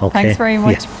 Great. Okay. Thanks very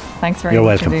much. Yeah. Thanks very You're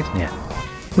much welcome. indeed.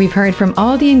 Yeah. We've heard from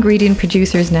all the ingredient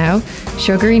producers now: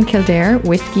 sugar in Kildare,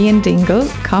 whiskey in Dingle,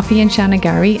 coffee in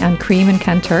Shanagarry, and cream in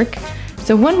Kanturk.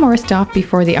 So one more stop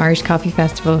before the Irish Coffee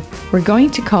Festival. We're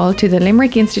going to call to the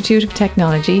Limerick Institute of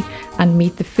Technology and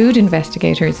meet the food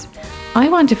investigators. I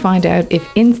want to find out if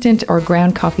instant or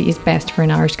ground coffee is best for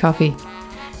an Irish coffee.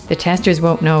 The testers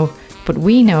won't know, but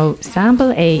we know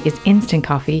sample A is instant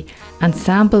coffee and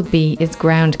sample B is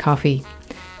ground coffee.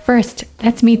 First,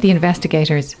 let's meet the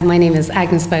investigators. My name is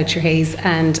Agnes Boucher-Hayes,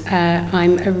 and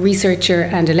I'm a researcher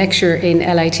and a lecturer in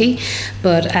LIT,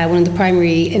 but one of the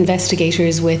primary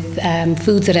investigators with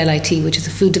Foods at LIT, which is a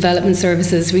food development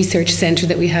services research centre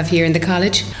that we have here in the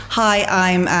college. Hi,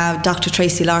 I'm Dr.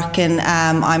 Tracy Larkin.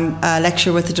 I'm a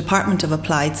lecturer with the Department of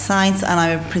Applied Science, and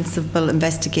I'm a principal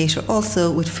investigator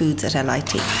also with Foods at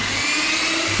LIT.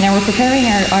 Now we're preparing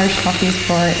our Irish coffees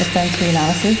for a sensory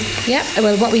analysis. Yeah,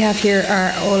 well, what we have here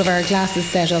are all of our glasses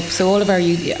set up. So all of our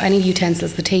any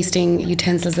utensils, the tasting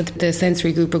utensils that the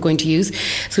sensory group are going to use.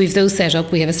 So we've those set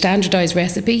up. We have a standardised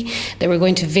recipe that we're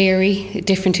going to vary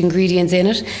different ingredients in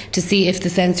it to see if the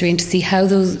sensory and to see how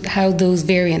those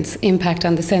variants impact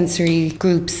on the sensory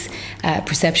group's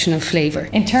perception of flavour.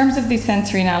 In terms of the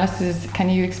sensory analysis, can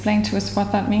you explain to us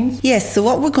what that means? Yes, so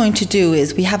what we're going to do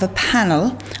is we have a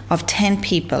panel of 10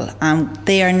 people, and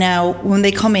they are now, when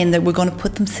they come in, that we're going to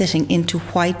put them sitting into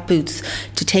white booths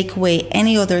to take away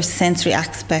any other sensory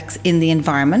aspects in the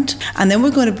environment, and then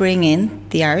we're going to bring in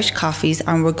the Irish coffees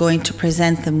and we're going to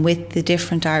present them with the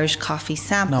different Irish coffee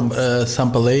samples.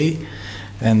 Sample A,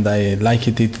 and I liked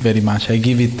it very much. I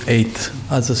give it 8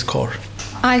 as a score.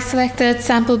 I selected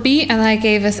sample B and I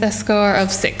gave it a score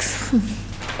of 6.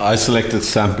 I selected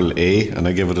sample A and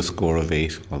I gave it a score of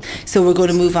 8. So we're going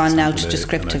to move on now to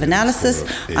descriptive analysis,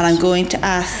 and I'm going to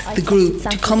ask the group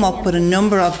to come up with a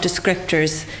number of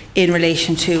descriptors in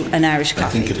relation to an Irish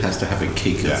coffee. I think it has to have a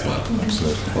kick as well.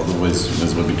 Absolutely. Otherwise, you might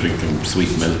as well be drinking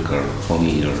sweet milk or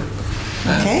honey or...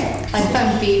 Okay. I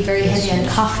found B very heavy on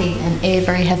coffee and A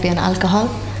very heavy on alcohol.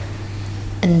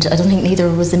 And I don't think neither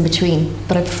was in between,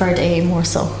 but I preferred A more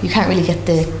so. You can't really get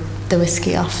the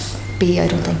whiskey off B, I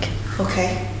don't think.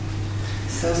 Okay.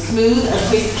 So smooth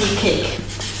and whiskey kick.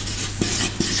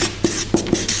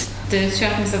 The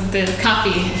sharpness of the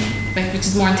coffee, which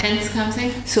is more intense, can I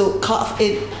say? So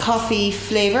coffee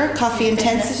flavour, coffee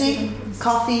intensity,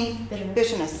 coffee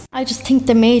bitterness. I just think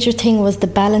the major thing was the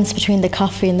balance between the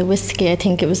coffee and the whiskey. I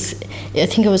think it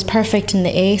was perfect in the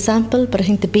A sample, but I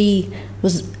think the B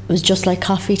was just like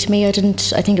coffee to me. I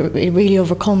think it really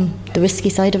overcome the whiskey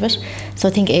side of it. So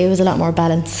I think A was a lot more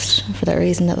balanced. For that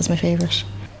reason, that was my favourite.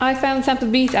 I found sample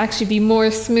B to actually be more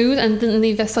smooth and didn't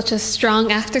leave such a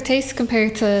strong aftertaste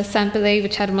compared to sample A,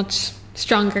 which had a much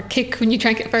stronger kick when you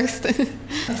drank it first.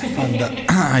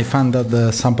 I found that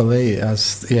the sample A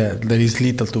there is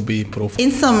little to be improved. In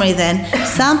summary then,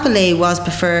 sample A was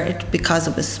preferred because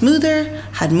it was smoother,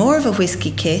 had more of a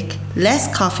whiskey kick,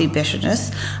 less coffee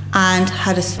bitterness, and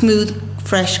had a smooth,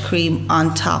 fresh cream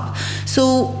on top.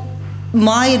 So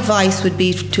my advice would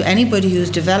be to anybody who's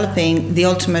developing the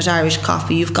ultimate Irish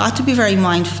coffee, you've got to be very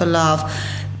mindful of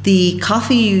the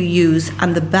coffee you use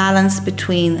and the balance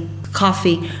between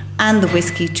coffee and the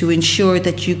whiskey to ensure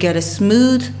that you get a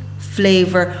smooth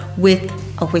flavour with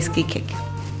a whiskey kick.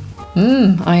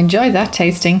 I enjoyed that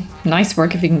tasting. Nice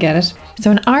work if you can get it.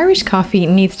 So an Irish coffee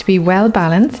needs to be well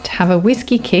balanced, have a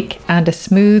whiskey kick and a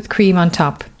smooth cream on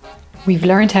top. We've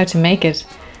learned how to make it,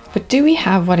 but do we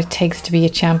have what it takes to be a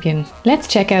champion? Let's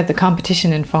check out the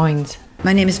competition in Foynes.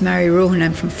 My name is Mary Rohan,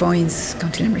 I'm from Foynes,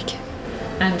 County Limerick.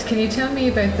 And can you tell me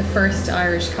about the first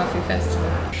Irish Coffee Festival?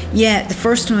 Yeah, the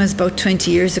first one was about 20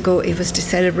 years ago. It was to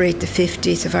celebrate the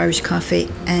 50th of Irish coffee,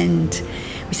 and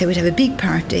we said we'd have a big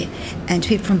party, and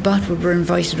people from Botwood were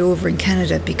invited over in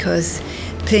Canada because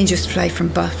planes used to fly from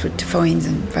Botwood to Foynes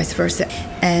and vice versa.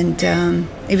 And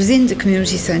it was in the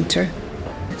community centre.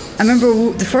 I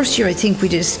remember the first year I think we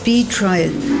did a speed trial,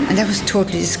 and that was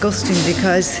totally disgusting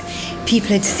because people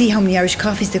had to see how many Irish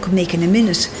coffees they could make in a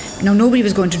minute. Now nobody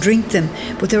was going to drink them,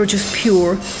 but they were just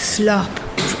pure slop.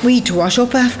 We had to wash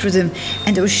up after them,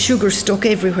 and there was sugar stuck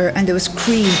everywhere, and there was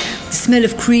cream. The smell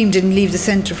of cream didn't leave the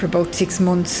centre for about 6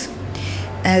 months.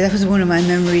 That was one of my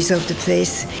memories of the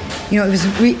place. You know, it was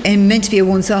meant to be a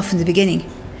once-off in the beginning.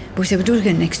 But we said, we'll do it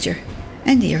again next year,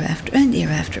 and the year after, and the year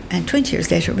after. And 20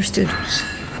 years later, we're still doing it.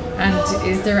 And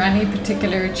is there any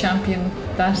particular champion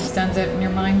that stands out in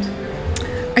your mind?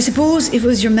 I suppose it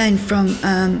was your man from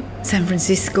San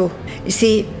Francisco. You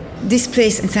see, this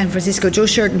place in San Francisco, Joe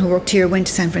Sheridan, who worked here, went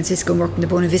to San Francisco and worked in the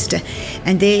Buena Vista,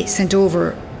 and they sent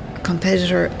over a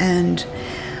competitor, and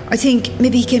I think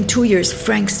maybe he came 2 years,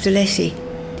 Frank Stiletti.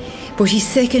 But his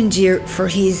second year for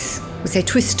his, let's say,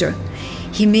 twister,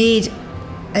 he made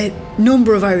a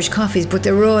number of Irish coffees, but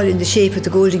they were all in the shape of the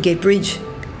Golden Gate Bridge.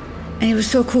 And it was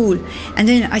so cool. And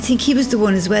then I think he was the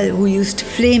one as well who used to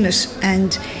flame it,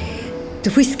 and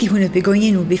the whiskey, when it'd be going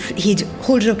in, he'd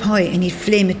hold it up high and he'd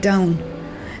flame it down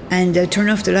and turn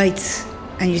off the lights,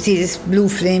 and you see this blue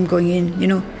flame going in, you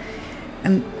know.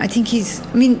 I think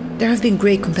there have been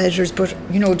great competitors, but,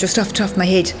 you know, just off the top of my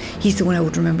head, he's the one I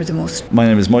would remember the most. My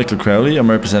name is Michael Crowley. I'm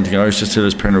representing Irish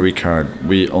Distillers Pernod Ricard.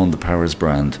 We own the Powers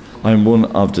brand. I'm one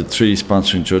of the 3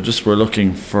 sponsoring judges. We're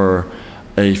looking for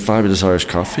a fabulous Irish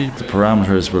coffee. The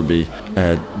parameters will be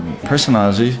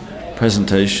personality,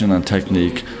 presentation and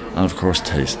technique, and of course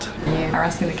taste. You are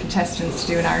asking the contestants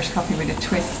to do an Irish coffee with a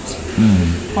twist.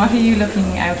 What are you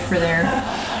looking out for there?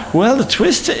 Well, the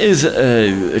twist is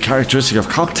a characteristic of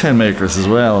cocktail makers as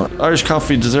well. Irish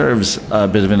coffee deserves a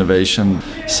bit of innovation.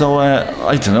 So,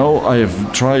 I don't know, I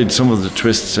have tried some of the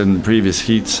twists in previous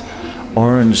heats.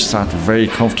 Orange sat very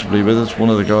comfortably with it. One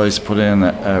of the guys put in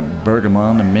a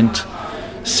bergamot, a mint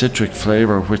citric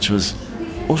flavour, which was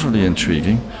utterly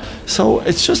intriguing. So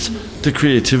it's just the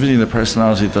creativity and the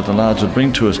personality that the lads would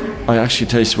bring to it. I actually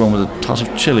tasted one with a tot of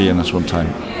chilli in it one time.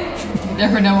 You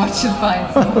never know what you'll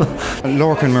find. So.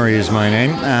 Lorcan Murray is my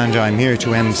name, and I'm here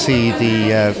to MC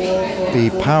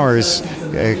the Powers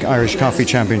Irish Coffee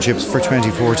Championships for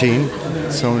 2014.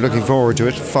 So I'm looking forward to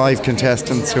it. 5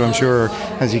 contestants who I'm sure,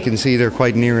 as you can see, they're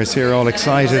quite near us here, all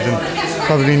excited and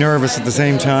probably nervous at the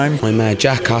same time. I'm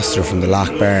Jack Coster from the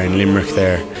Loch Bar in Limerick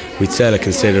there. We'd sell a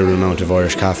considerable amount of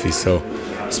Irish coffee, so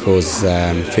I suppose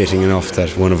fitting enough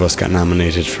that one of us got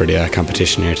nominated for the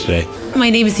competition here today. My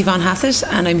name is Yvonne Hassett,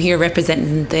 and I'm here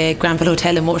representing the Granville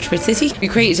Hotel in Waterford City. We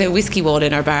created a whisky wall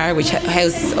in our bar which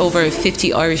houses over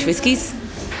 50 Irish whiskies,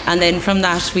 and then from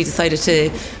that we decided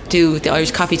to do the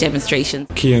Irish coffee demonstration.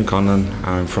 Cian Conlon,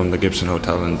 I'm from the Gibson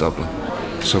Hotel in Dublin.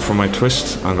 So for my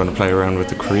twist, I'm going to play around with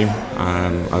the cream.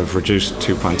 I've reduced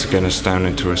 2 pints of Guinness down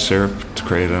into a syrup to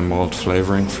create a malt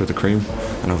flavouring for the cream,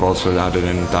 and I've also added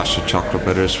in a dash of chocolate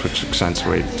bitters, which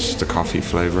accentuates the coffee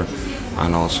flavour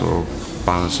and also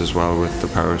balances well with the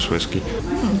Powers whiskey.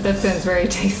 That sounds very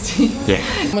tasty. Yeah.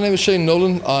 My name is Shane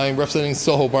Nolan. I'm representing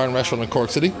Soho Bar and Restaurant in Cork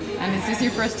City. And is this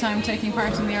your first time taking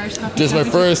part in the Irish Coffee This is my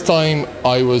first time.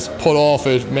 I was put off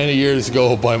it many years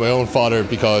ago by my own father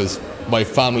because my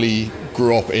family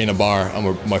grew up in a bar,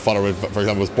 and my father, for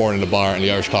example, was born in a bar, and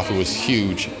the Irish coffee was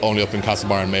huge, only up in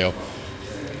Castlebar and Mayo.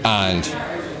 And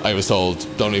I was told,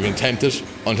 don't even attempt it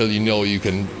until you know you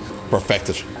can perfect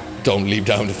it. Don't leave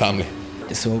down the family.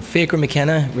 So, Faker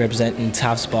McKenna, representing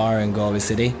Taft's Bar in Galway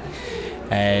City,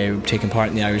 taking part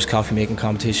in the Irish coffee making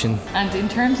competition. And in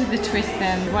terms of the twist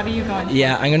then, what are you going for?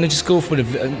 Yeah, I'm going to just go for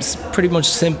it's pretty much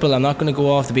simple. I'm not going to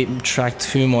go off the beaten track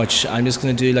too much. I'm just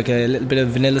going to do like a little bit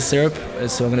of vanilla syrup,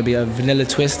 so I'm going to be a vanilla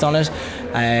twist on it,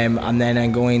 and then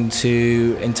I'm going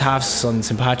to, in Taft's on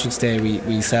St. Patrick's Day,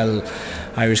 we sell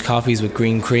Irish coffees with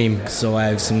green cream, so I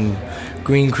have some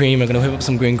green cream. I'm going to whip up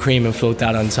some green cream and float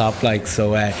that on top, like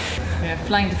so.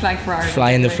 Flying the flag for Ireland.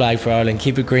 Flying the flag for Ireland.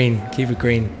 Keep it green. Keep it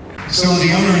green. So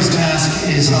the onerous task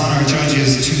is on our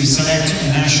judges to select a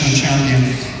national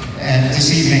champion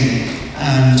this evening,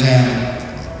 and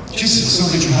just so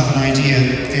that you have an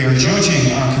idea, they are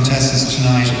judging our contestants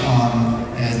tonight on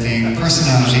the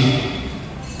personality,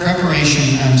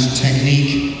 preparation and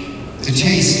technique, the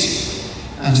taste,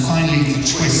 and finally the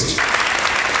twist.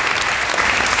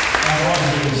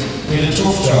 We did a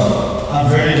tough job and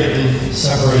very little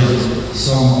separated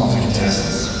some of the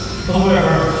contestants. However,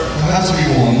 there has to be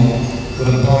one with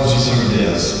an apology to everybody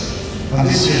else. And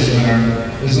this year's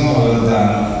winner is no other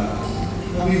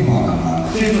than, what do you want,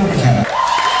 man? Faker McKenna.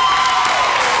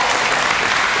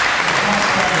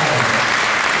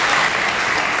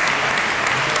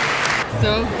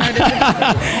 So, how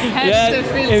does it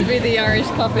feel to be the Irish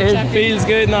coffee champion? It feels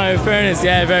good now, in fairness.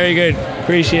 Yeah, very good.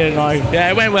 Appreciate it now. Yeah,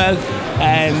 it went well.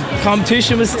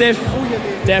 Competition was stiff.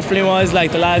 Definitely was.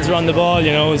 Like, the lads were on the ball,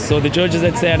 you know, so the judges,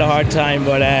 I'd say, had a hard time,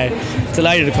 but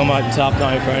delighted to come out on top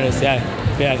now, in fairness.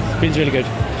 Yeah, feels really good.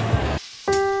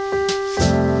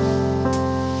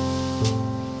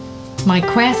 My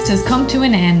quest has come to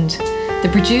an end. The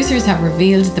producers have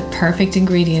revealed the perfect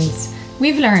ingredients.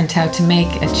 We've learned how to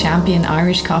make a champion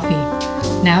Irish coffee.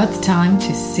 Now it's time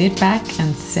to sit back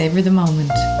and savour the moment.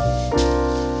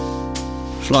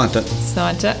 Slánta.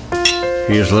 Slánta.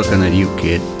 Here's looking at you,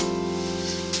 kid.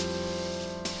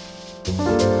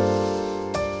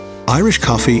 Irish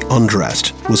Coffee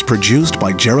Undressed was produced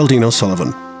by Geraldine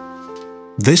O'Sullivan.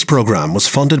 This programme was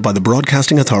funded by the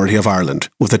Broadcasting Authority of Ireland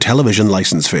with a television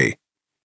licence fee.